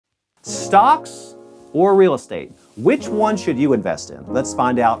Stocks or real estate? Which one should you invest in? Let's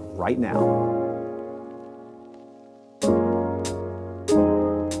find out right now.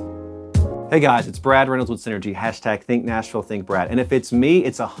 Hey guys, it's Brad Reynolds with Synergy, hashtag Think Nashville, Think Brad. And if it's me,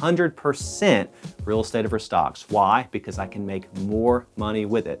 it's 100% real estate over stocks. Why? Because I can make more money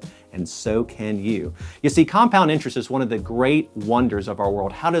with it, and so can you. You see, compound interest is one of the great wonders of our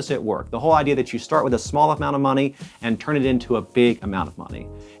world. How does it work? The whole idea that you start with a small amount of money and turn it into a big amount of money.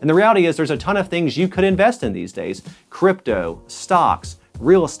 And the reality is there's a ton of things you could invest in these days. Crypto, stocks,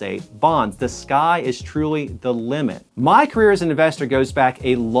 real estate, bonds. The sky is truly the limit. My career as an investor goes back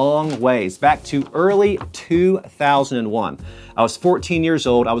a long ways, back to early 2001. I was 14 years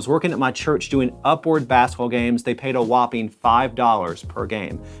old. I was working at my church doing Upward basketball games. They paid a whopping $5 per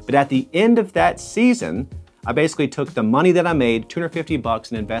game. But at the end of that season, I basically took the money that I made, 250 bucks,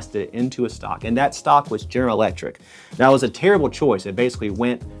 and invested it into a stock. And that stock was General Electric. Now, it was a terrible choice. It basically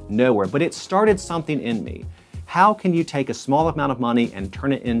went nowhere, but it started something in me. How can you take a small amount of money and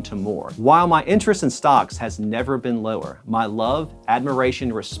turn it into more? While my interest in stocks has never been lower, my love,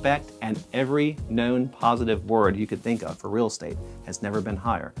 admiration, respect, and every known positive word you could think of for real estate has never been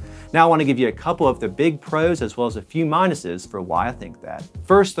higher. Now I want to give you a couple of the big pros as well as a few minuses for why I think that.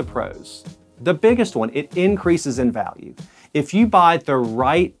 First, the pros. The biggest one, it increases in value. If you buy the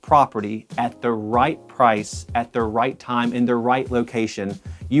right property at the right price, at the right time, in the right location,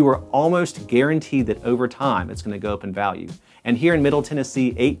 you are almost guaranteed that over time it's going to go up in value. And here in Middle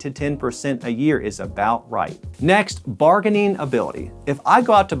Tennessee, 8 to 10% a year is about right. Next, bargaining ability. If I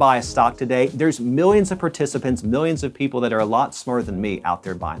go out to buy a stock today, there's millions of participants, millions of people that are a lot smarter than me out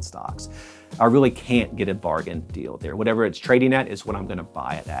there buying stocks. I really can't get a bargain deal there. Whatever it's trading at is what I'm gonna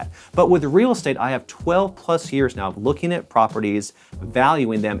buy it at. But with real estate, I have 12 plus years now of looking at properties,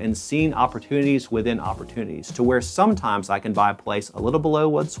 valuing them, and seeing opportunities within opportunities to where sometimes I can buy a place a little below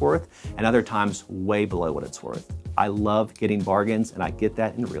what it's worth and other times way below what it's worth. I love getting bargains, and I get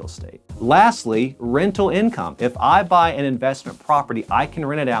that in real estate. Lastly, rental income. If I buy an investment property, I can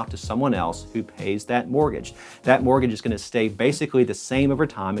rent it out to someone else who pays that mortgage. That mortgage is going to stay basically the same over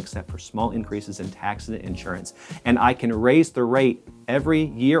time except for small increases in taxes and insurance. And I can raise the rate every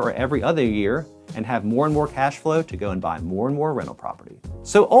year or every other year and have more and more cash flow to go and buy more and more rental property.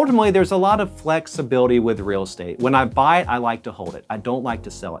 So ultimately, there's a lot of flexibility with real estate. When I buy it, I like to hold it. I don't like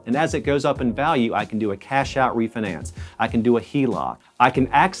to sell it. And as it goes up in value, I can do a cash out refinance. I can do a HELOC. I can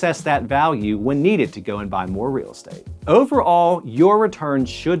access that value when needed to go and buy more real estate. Overall, your return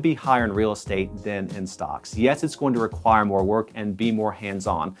should be higher in real estate than in stocks. Yes, it's going to require more work and be more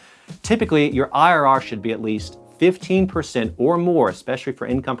hands-on. Typically, your IRR should be at least 15% or more, especially for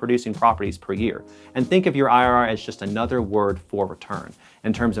income producing properties per year. And think of your IRR as just another word for return.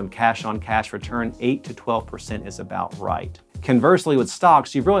 In terms of cash on cash return, 8 to 12% is about right. Conversely, with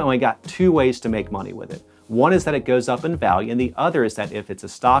stocks, you've really only got two ways to make money with it. One is that it goes up in value, and the other is that if it's a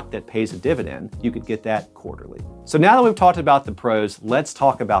stock that pays a dividend, you could get that quarterly. So now that we've talked about the pros, let's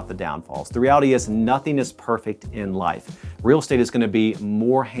talk about the downfalls. The reality is nothing is perfect in life. Real estate is going to be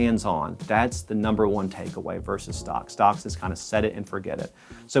more hands-on. That's the number one takeaway versus stocks. Stocks is kind of set it and forget it.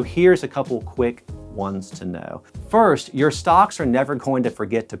 So here's a couple quick ones to know. First, your stocks are never going to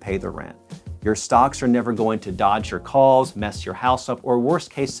forget to pay the rent. Your stocks are never going to dodge your calls, mess your house up, or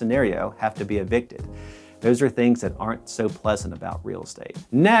worst case scenario, have to be evicted. Those are things that aren't so pleasant about real estate.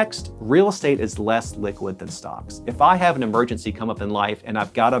 Next, real estate is less liquid than stocks. If I have an emergency come up in life and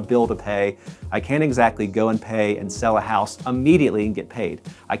I've got a bill to pay, I can't exactly go and pay and sell a house immediately and get paid.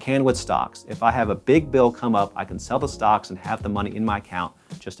 I can with stocks. If I have a big bill come up, I can sell the stocks and have the money in my account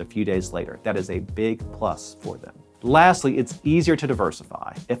just a few days later. That is a big plus for them. Lastly, it's easier to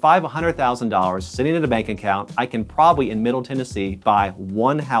diversify. If I have $100,000 sitting in a bank account, I can probably in Middle Tennessee buy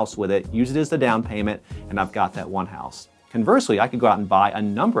one house with it, use it as the down payment, and I've got that one house. Conversely, I could go out and buy a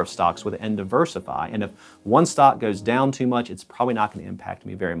number of stocks with it and diversify. And if one stock goes down too much, it's probably not going to impact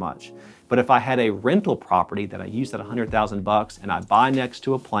me very much. But if I had a rental property that I used at 100,000 bucks and I buy next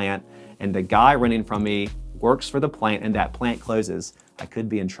to a plant and the guy renting from me works for the plant and that plant closes, I could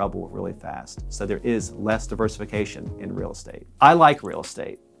be in trouble really fast. So there is less diversification in real estate. I like real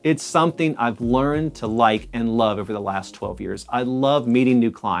estate. It's something I've learned to like and love over the last 12 years. I love meeting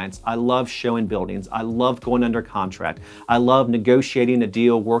new clients. I love showing buildings. I love going under contract. I love negotiating a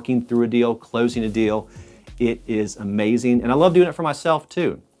deal, working through a deal, closing a deal. It is amazing. And I love doing it for myself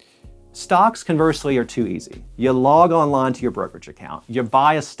too. Stocks, conversely, are too easy. You log online to your brokerage account, you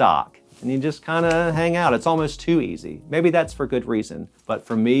buy a stock, and you just kind of hang out. It's almost too easy. Maybe that's for good reason, but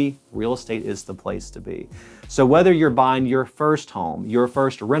for me, real estate is the place to be. So whether you're buying your first home, your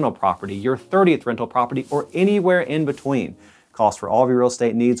first rental property, your 30th rental property, or anywhere in between, cost for all of your real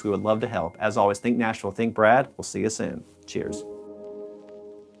estate needs. We would love to help. As always, think Nashville, think Brad. We'll see you soon. Cheers.